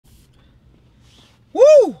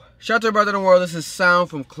Shout out to everybody in the world. This is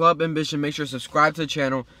Sound from Club Ambition. Make sure to subscribe to the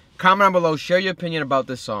channel. Comment down below. Share your opinion about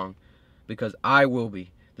this song, because I will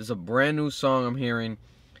be. This is a brand new song I'm hearing.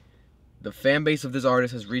 The fan base of this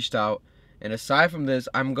artist has reached out. And aside from this,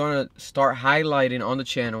 I'm going to start highlighting on the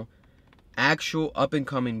channel actual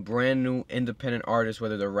up-and-coming, brand new, independent artists,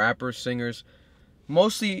 whether they're rappers, singers.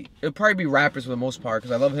 Mostly, it'll probably be rappers for the most part,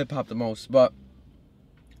 because I love hip-hop the most. But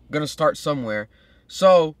I'm going to start somewhere.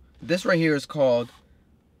 So, this right here is called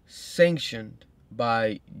Sanctioned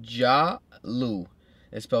by Jahhlu.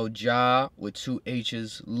 It's spelled Jah with 2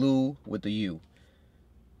 H's, Lu with the U.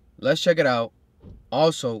 Let's check it out.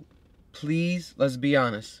 Also, please, let's be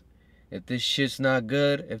honest. If this shit's not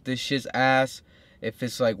good, if this shit's ass, if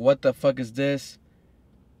it's like, what the fuck is this?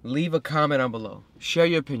 Leave a comment down below. Share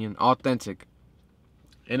your opinion. Authentic.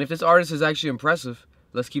 And if this artist is actually impressive,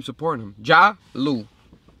 let's keep supporting him. Jahhlu.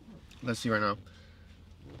 Let's see right now.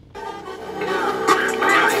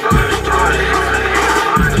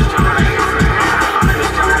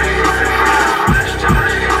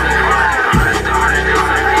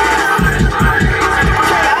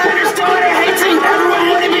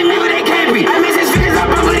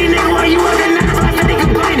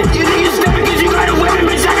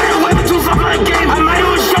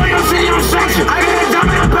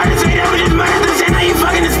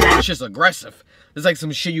 It's just aggressive. It's like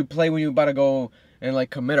some shit you play when you're about to go and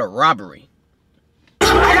like commit a robbery. I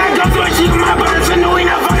got guns to achieve my brothers and knowing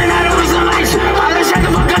I'm fucking out of isolation. I like shut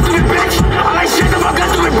the fuck up to it, bitch. I like shut the fuck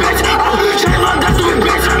up to it, bitch. Shut the fuck up to it,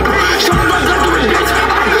 bitch. Shut the fuck up to it, bitch.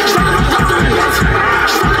 Shut the fuck up to it, bitch.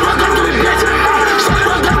 Shut the fuck up to it, bitch. Shut the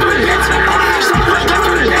fuck up to it, bitch. Shut the fuck up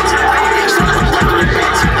to it, bitch. Shut the fuck up to it,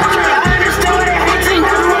 bitch. I understand what they're hating.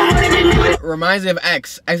 Everyone wanna be me with. Reminds me of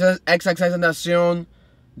XXXtentacion,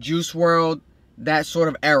 Juice WRLD, that sort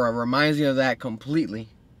of era. Reminds me of that completely.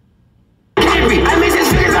 I miss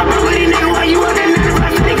his figures up, but nigga, why you working 9 to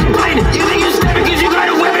 5 and they complaining? You think you stepping cause you got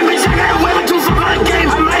a weapon, bitch, I got a weapon too for my game.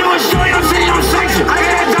 I might as well show you I'm sitting on section. I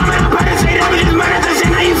got a diamond, I'm about to say that, but just murder this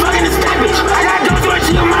shit, now you fucking the step, bitch. I got guns to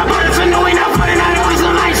achieve my brothers, so no, we not fucking out of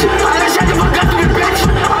isolation. I like shut the fuck up to it, bitch.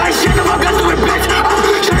 I like shut the fuck up to it, bitch.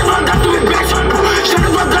 Shut the fuck up to it, bitch. Shut the fuck up to it, bitch. Shut the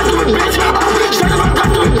fuck up to it, bitch.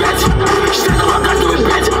 Shut the fuck up to it,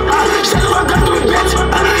 bitch. Shut the fuck up to it, bitch.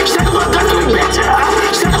 Shut the fuck up to it, bitch.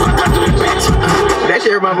 Shut the fuck up to it, bitch. That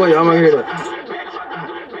shit hurt my voice. I'm gonna hear that.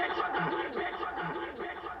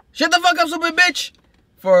 Shut the fuck up, stupid bitch!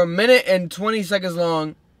 For 1 minute and 20 seconds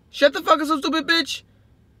long. Shut the fuck up, stupid bitch!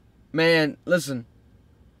 Man, listen.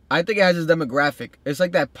 I think it has this demographic. It's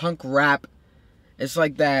like that punk rap. It's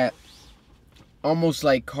like that almost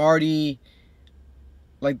like Cardi,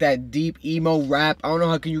 like that deep emo rap. I don't know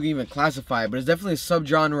how can you even classify it, but it's definitely a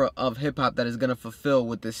subgenre of hip-hop that is gonna fulfill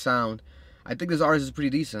with this sound. I think this artist is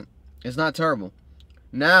pretty decent. It's not terrible.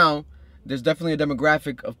 Now, there's definitely a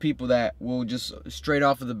demographic of people that will just straight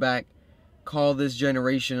off of the back call this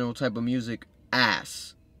generational type of music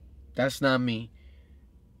ass. That's not me.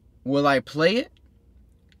 Will I play it?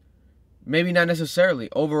 Maybe not necessarily.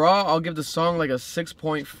 Overall, I'll give the song like a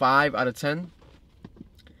 6.5 out of 10.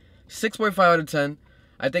 6.5 out of 10.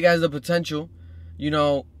 I think it has the potential, you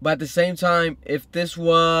know, but at the same time, if this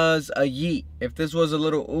was a Yeet, if this was a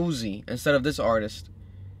Little Uzi instead of this artist,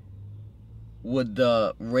 would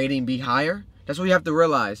the rating be higher? That's what you have to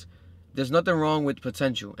realize. There's nothing wrong with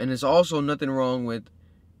potential. And there's also nothing wrong with,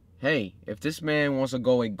 hey, if this man wants to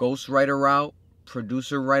go a ghostwriter route,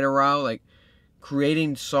 producer writer route, like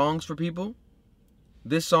creating songs for people,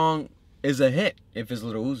 this song is a hit if it's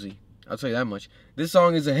Little Uzi. I'll tell you that much. This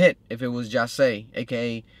song is a hit if it was Jahhlu,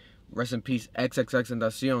 a.k.a. rest in peace,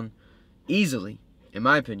 XXXtentacion. Easily, in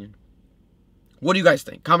my opinion. What do you guys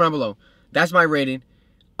think? Comment down below. That's my rating.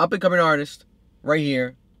 Up-and-coming artist. Right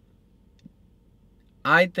here.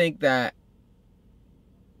 I think that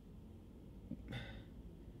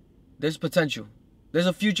there's potential. There's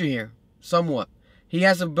a future here. Somewhat. He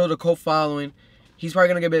has to build a cult following. He's probably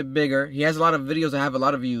going to get a bit bigger. He has a lot of videos that have a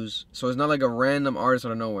lot of views. So it's not like a random artist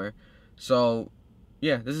out of nowhere. So,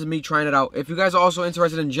 yeah, this is me trying it out. If you guys are also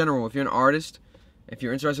interested in general, if you're an artist, if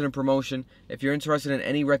you're interested in promotion, if you're interested in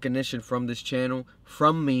any recognition from this channel,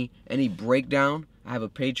 from me, any breakdown, I have a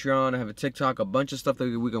Patreon, I have a TikTok, a bunch of stuff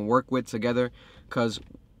that we can work with together, because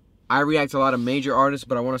I react to a lot of major artists,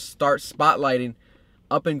 but I want to start spotlighting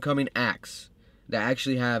up-and-coming acts that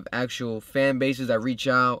actually have actual fan bases that reach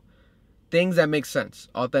out, things that make sense,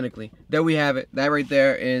 authentically. There we have it. That right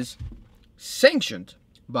there is Sanctioned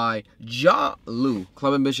by Jahhlu.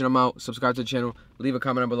 Club Ambition, I'm out. Subscribe to the channel. Leave a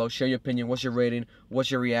comment down below. Share your opinion. What's your rating?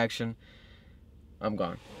 What's your reaction? I'm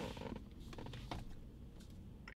gone.